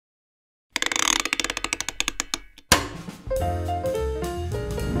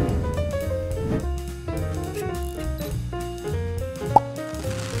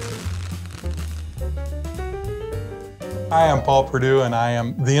Hi, I'm Paul Perdue, and I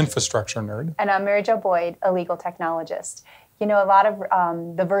am the infrastructure nerd. And I'm Mary Jo Boyd, a legal technologist. You know, a lot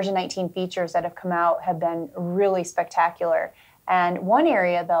of the version 19 features that have come out have been really spectacular. And one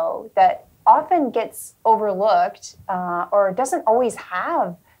area, though, that often gets overlooked or doesn't always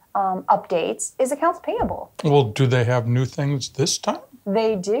have updates is accounts payable. Well, do they have new things this time?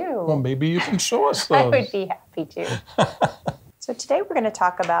 They do. Well, maybe you can show us those. I would be happy to. So today we're going to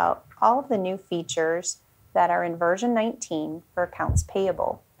talk about all of the new features that are in version 19 for accounts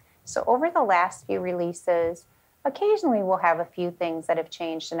payable. So over the last few releases, occasionally we'll have a few things that have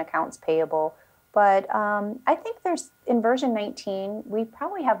changed in accounts payable, but I think in version 19, we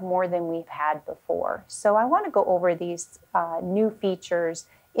probably have more than we've had before. So I want to go over these new features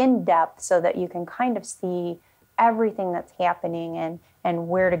in depth so that you can kind of see everything that's happening and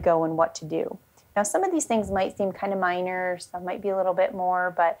where to go and what to do. Now, some of these things might seem kind of minor, some might be a little bit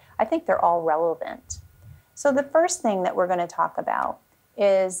more, but I think they're all relevant. So the first thing that we're going to talk about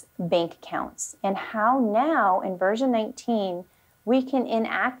is bank accounts and how now in version 19 we can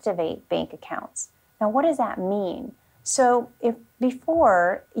inactivate bank accounts. Now, what does that mean? So if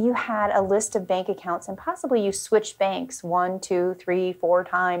before you had a list of bank accounts and possibly you switched banks 1, 2, 3, 4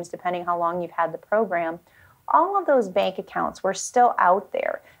 times, depending how long you've had the program, all of those bank accounts were still out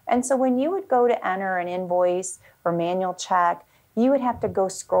there. And so when you would go to enter an invoice or manual check, you would have to go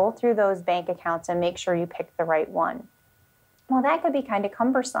scroll through those bank accounts and make sure you pick the right one. Well, that could be kind of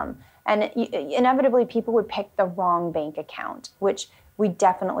cumbersome. And inevitably, people would pick the wrong bank account, which we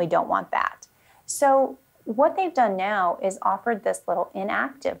definitely don't want that. So what they've done now is offered this little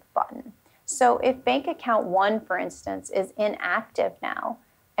inactive button. So if bank account 1, for instance, is inactive now,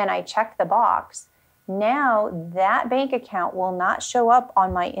 and I check the box, now that bank account will not show up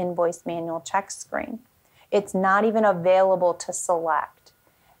on my invoice manual check screen. It's not even available to select.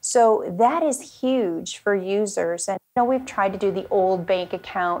 So that is huge for users. And we've tried to do the old bank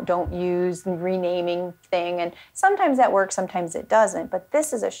account, don't use renaming thing. And sometimes that works, sometimes it doesn't. But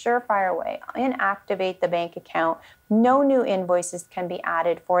this is a surefire way. Inactivate the bank account. No new invoices can be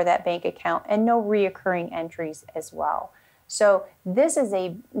added for that bank account and no reoccurring entries as well. So this is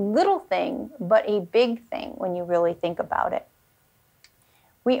a little thing, but a big thing when you really think about it.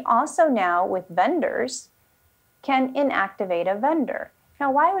 We also now, with vendors, can inactivate a vendor.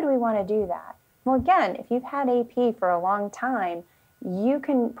 Now, why would we want to do that? Well, again, if you've had AP for a long time, you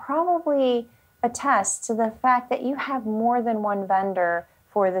can probably attest to the fact that you have more than one vendor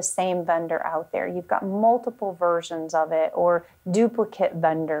for the same vendor out there. You've got multiple versions of it or duplicate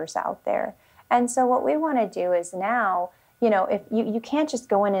vendors out there. And so what we want to do is now, if you can't just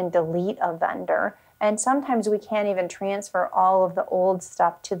go in and delete a vendor, and sometimes we can't even transfer all of the old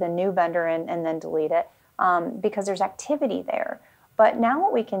stuff to the new vendor and then delete it. Because there's activity there. But now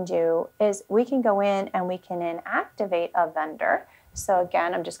what we can do is we can go in and we can inactivate a vendor. So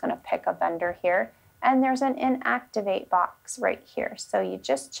again, I'm just going to pick a vendor here. And there's an inactivate box right here. So you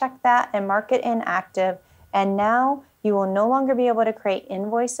just check that and mark it inactive. And now you will no longer be able to create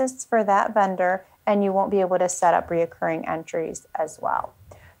invoices for that vendor. And you won't be able to set up reoccurring entries as well.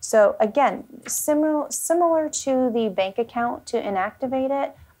 So again, similar to the bank account to inactivate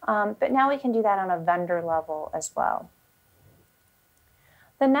it. But now we can do that on a vendor level as well.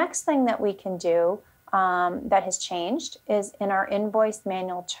 The next thing that we can do that has changed is in our invoice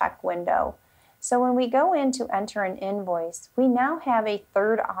manual check window. So when we go in to enter an invoice, we now have a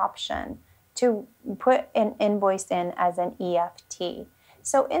third option to put an invoice in as an EFT.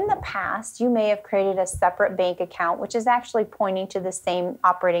 So in the past, you may have created a separate bank account, which is actually pointing to the same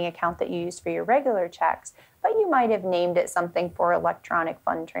operating account that you use for your regular checks, but you might have named it something for electronic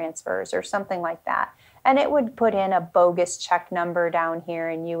fund transfers or something like that. And it would put in a bogus check number down here,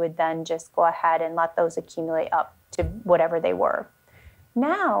 and you would then just go ahead and let those accumulate up to whatever they were.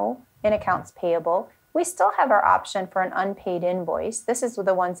 Now, in accounts payable, we still have our option for an unpaid invoice. This is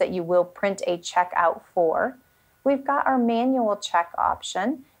the ones that you will print a check out for. We've got our manual check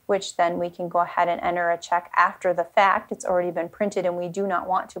option, which then we can go ahead and enter a check after the fact. It's already been printed and we do not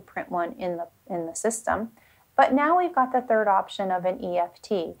want to print one in the system. But now we've got the third option of an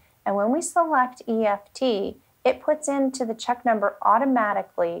EFT. And when we select EFT, it puts into the check number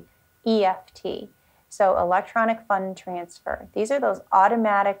automatically EFT. So electronic fund transfer. These are those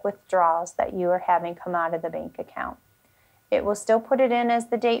automatic withdrawals that you are having come out of the bank account. It will still put it in as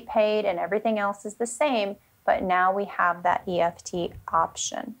the date paid and everything else is the same, but now we have that EFT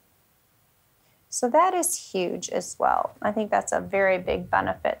option. So that is huge as well. I think that's a very big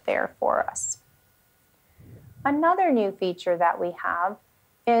benefit there for us. Another new feature that we have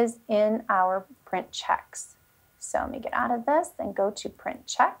is in our print checks. So let me get out of this and go to print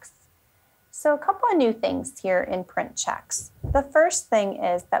checks. So a couple of new things here in print checks. The first thing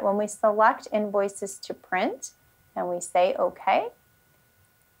is that when we select invoices to print and we say OK,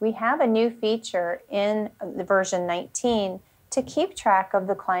 we have a new feature in the version 19 to keep track of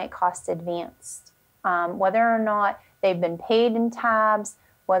the client cost advanced, whether or not they've been paid in tabs,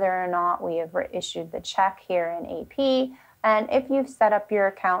 whether or not we have issued the check here in AP, and if you've set up your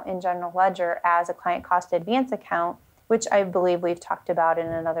account in General Ledger as a client cost advance account, which I believe we've talked about in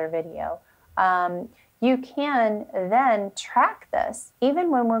another video, you can then track this even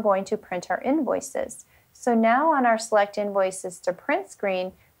when we're going to print our invoices. So now on our Select Invoices to Print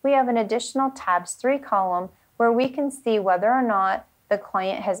screen, we have an additional Tabs 3 column where we can see whether or not the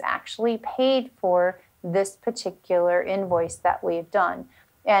client has actually paid for this particular invoice that we've done.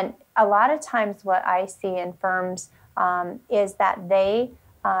 And a lot of times what I see in firms is that they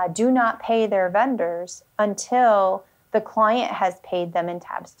do not pay their vendors until the client has paid them in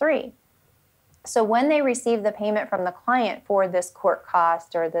Tabs 3. So when they receive the payment from the client for this court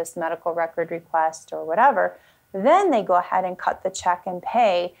cost or this medical record request or whatever, then they go ahead and cut the check and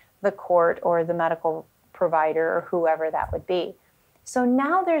pay the court or the medical provider or whoever that would be. So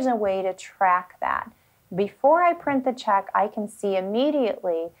now there's a way to track that. Before I print the check, I can see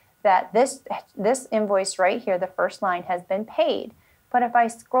immediately that this invoice right here, the first line, has been paid. But if I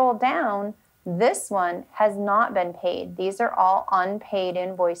scroll down, this one has not been paid. These are all unpaid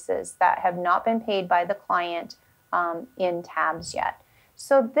invoices that have not been paid by the client in tabs yet.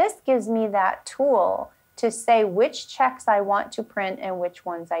 So this gives me that tool to say which checks I want to print and which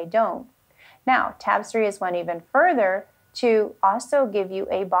ones I don't. Now, tabs 3 has went even further to also give you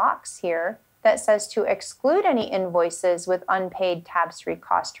a box here that says to exclude any invoices with unpaid tabs 3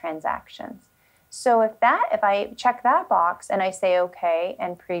 cost transactions. So if I check that box and I say OK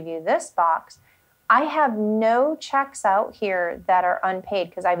and preview this box, I have no checks out here that are unpaid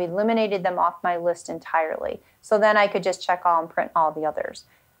because I've eliminated them off my list entirely. So then I could just check all and print all the others.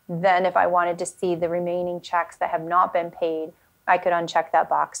 Then if I wanted to see the remaining checks that have not been paid, I could uncheck that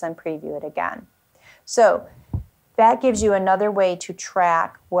box and preview it again. So that gives you another way to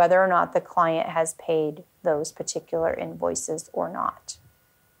track whether or not the client has paid those particular invoices or not.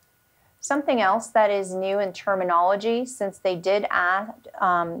 Something else that is new in terminology, since they did add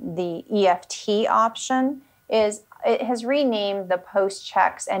the EFT option, is it has renamed the post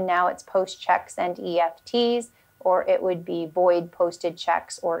checks, and now it's post checks and EFTs, or it would be void posted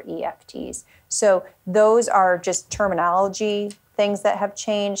checks or EFTs. So those are just terminology things that have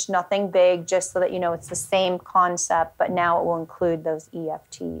changed, nothing big, just so that you know it's the same concept, but now it will include those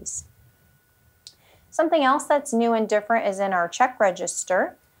EFTs. Something else that's new and different is in our check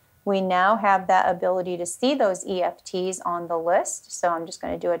register. We now have that ability to see those EFTs on the list. So I'm just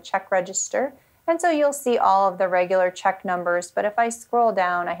going to do a check register. And so you'll see all of the regular check numbers. But if I scroll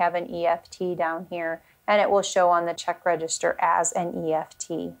down, I have an EFT down here, and it will show on the check register as an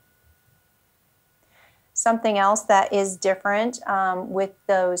EFT. Something else that is different with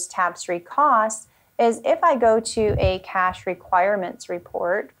those tabs 3 costs is if I go to a cash requirements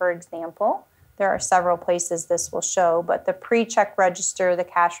report, for example, there are several places this will show, but the pre-check register, the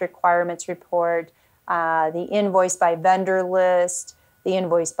cash requirements report, the invoice by vendor list, the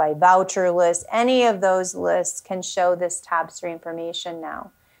invoice by voucher list, any of those lists can show this tabs 3 information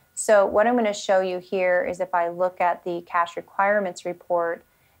now. So what I'm going to show you here is if I look at the cash requirements report,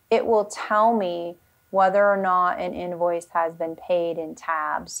 it will tell me whether or not an invoice has been paid in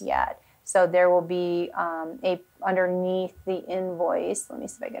tabs yet. So there will be underneath the invoice, let me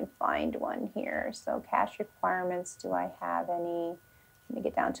see if I can find one here. So cash requirements, do I have any? Let me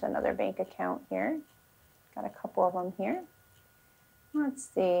get down to another bank account here. Got a couple of them here. Let's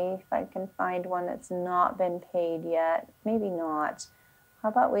see if I can find one that's not been paid yet. Maybe not. How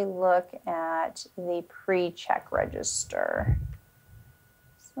about we look at the pre-check register?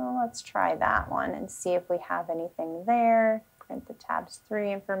 So let's try that one and see if we have anything there. Print the tabs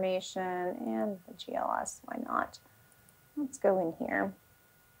 3 information and the GLS, why not? Let's go in here.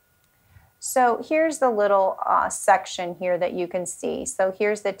 So here's the little section here that you can see. So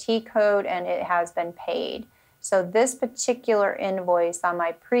here's the T code and it has been paid. So this particular invoice on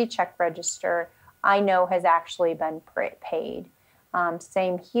my pre-check register, I know has actually been paid.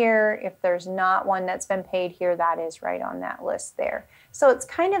 Same here, if there's not one that's been paid here, that is right on that list there. So it's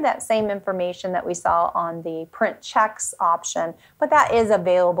kind of that same information that we saw on the print checks option, but that is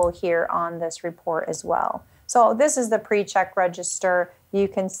available here on this report as well. So this is the pre-check register. You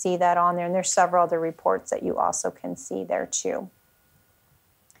can see that on there, and there's several other reports that you also can see there too.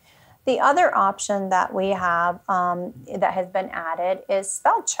 The other option that we have that has been added is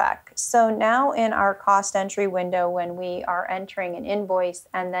spell check. So now in our cost entry window, when we are entering an invoice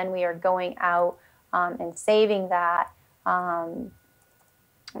and then we are going out and saving that, I'm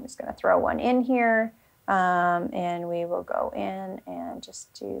just going to throw one in here, and we will go in and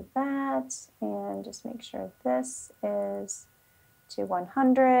just do that and just make sure this is to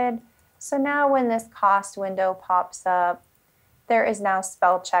 100. So now when this cost window pops up, there is now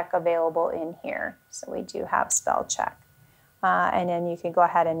spell check available in here. So we do have spell check. And then you can go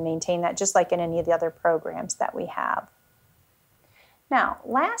ahead and maintain that just like in any of the other programs that we have. Now,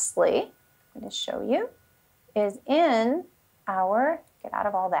 lastly, I'm going to show you, is in our, get out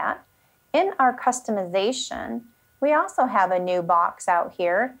of all that, in our customization, we also have a new box out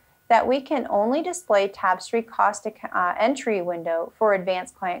here that we can only display tabs 3 cost entry window for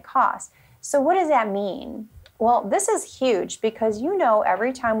advanced client costs. So what does that mean? Well, this is huge because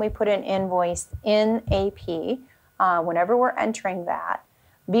every time we put an invoice in AP, whenever we're entering that,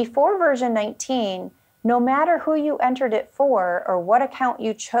 before version 19, no matter who you entered it for or what account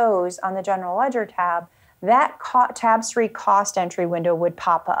you chose on the General Ledger tab, that tabs 3 cost entry window would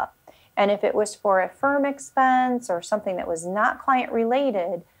pop up. And if it was for a firm expense or something that was not client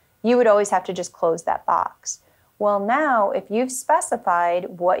related, you would always have to just close that box. Well, now, if you've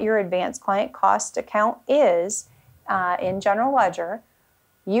specified what your advanced client cost account is in General Ledger,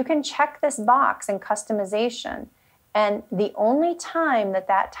 you can check this box in customization. And the only time that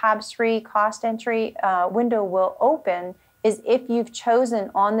that tabs 3 cost entry window will open is if you've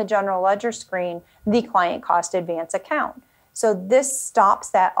chosen on the General Ledger screen the client cost advance account. So this stops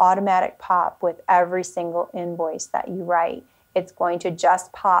that automatic pop with every single invoice that you write. It's going to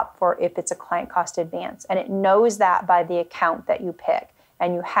just pop for if it's a client cost advance. And it knows that by the account that you pick.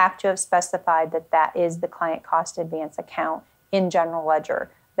 And you have to have specified that that is the client cost advance account in General Ledger.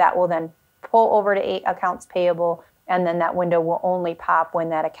 That will then pull over to Accounts Payable, and then that window will only pop when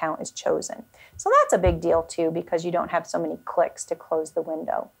that account is chosen. So that's a big deal too, because you don't have so many clicks to close the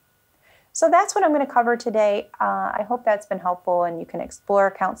window. So that's what I'm going to cover today. I hope that's been helpful and you can explore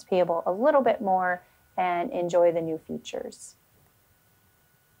Accounts Payable a little bit more and enjoy the new features.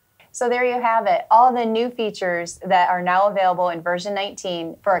 So there you have it, all the new features that are now available in version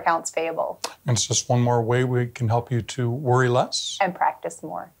 19 for Accounts Payable. And it's just one more way we can help you to worry less and practice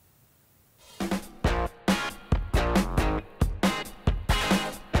more.